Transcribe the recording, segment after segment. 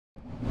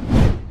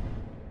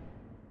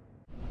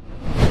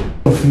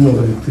finger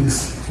like this,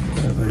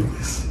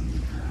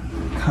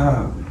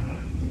 car.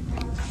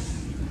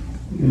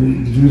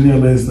 Did you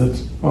realize that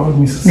all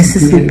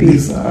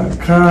Mississippi's are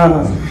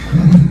car?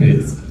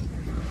 Yes.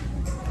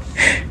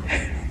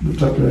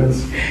 Lift up your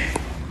hands.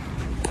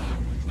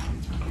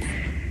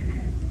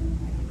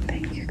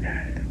 Thank you,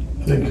 God.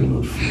 Thank you,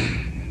 Lord, for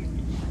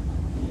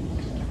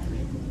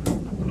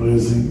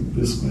raising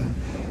this man.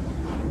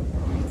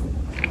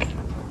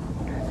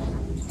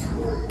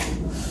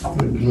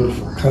 Thank you, Lord,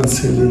 for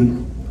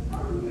cancelling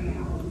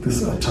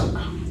this attack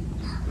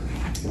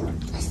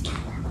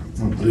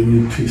and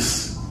bringing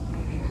peace.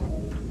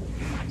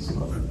 So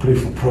I pray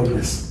for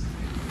progress.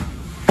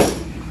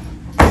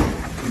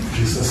 In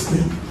Jesus'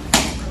 name.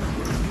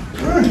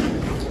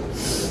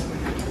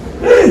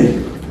 Hey!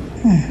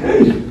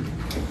 Hey!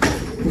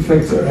 In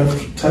fact, I have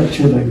to touch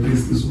her like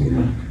this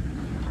woman.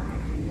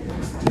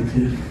 Stay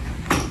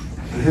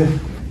here.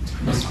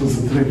 Let's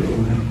concentrate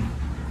on her.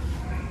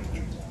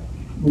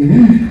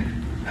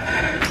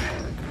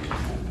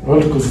 I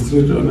want to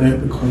concentrate on her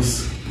because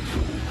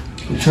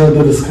the child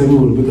that is coming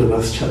will be the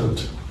last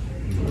child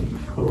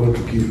I want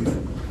to give her.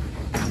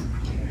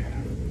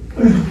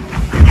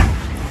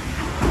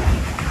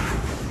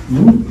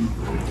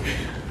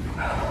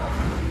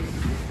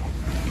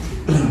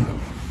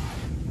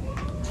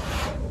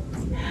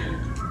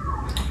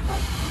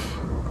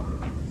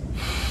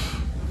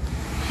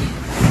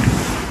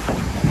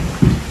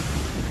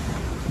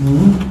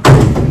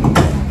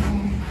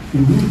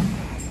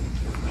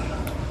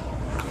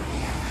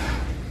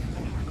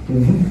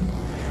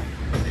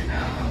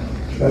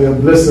 I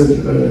am blessed.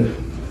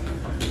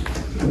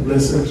 I'm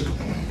blessed.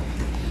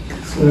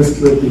 So let's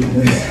clap your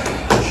hands.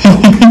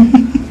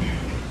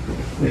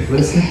 I'm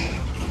blessed.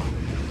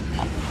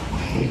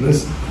 I'm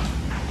blessed.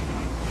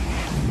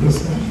 I'm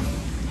blessed.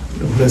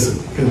 I'm blessed.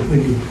 Okay,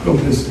 thank you. God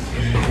bless you.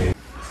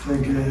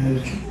 Thank you.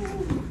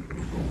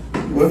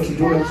 You want to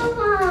do it? I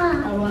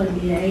want to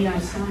be an AI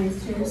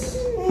scientist.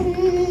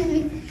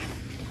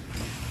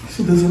 So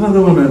there's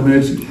another one I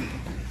met.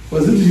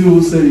 Was it you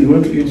who said you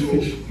want to eat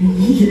fish?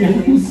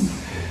 Yes.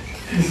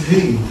 It's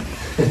him.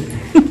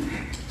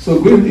 So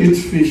go and eat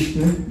fish,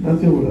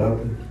 nothing will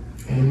happen.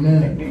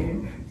 Amen.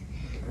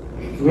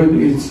 Go and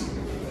eat,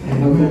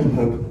 nothing will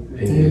happen.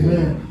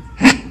 Amen.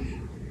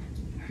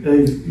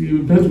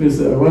 You met me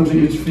say, I want to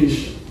eat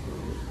fish.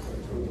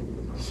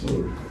 So,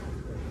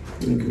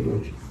 thank you,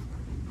 Lord.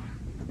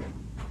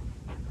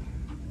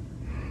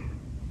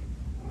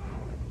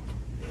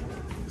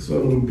 So I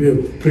will be a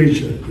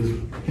preacher.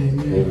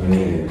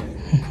 Amen.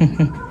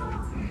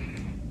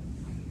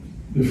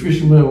 The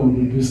fisherman will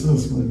be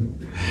businessman.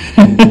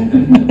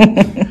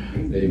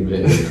 Amen.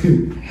 Yes.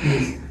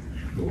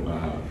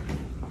 Wow.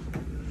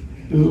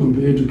 This will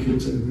be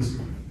educated. This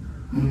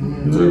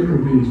will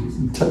be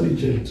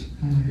intelligent.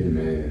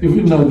 Amen.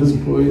 Even now, this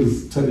boy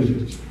is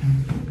intelligent.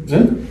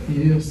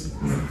 Yes.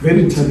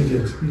 Very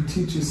intelligent. You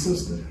teach your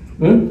sister.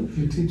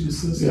 You teach your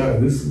sister. Yeah,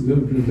 this is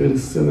going to be very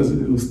serious. He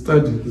will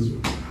study this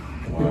one.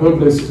 God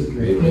bless you.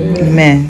 Amen. Amen.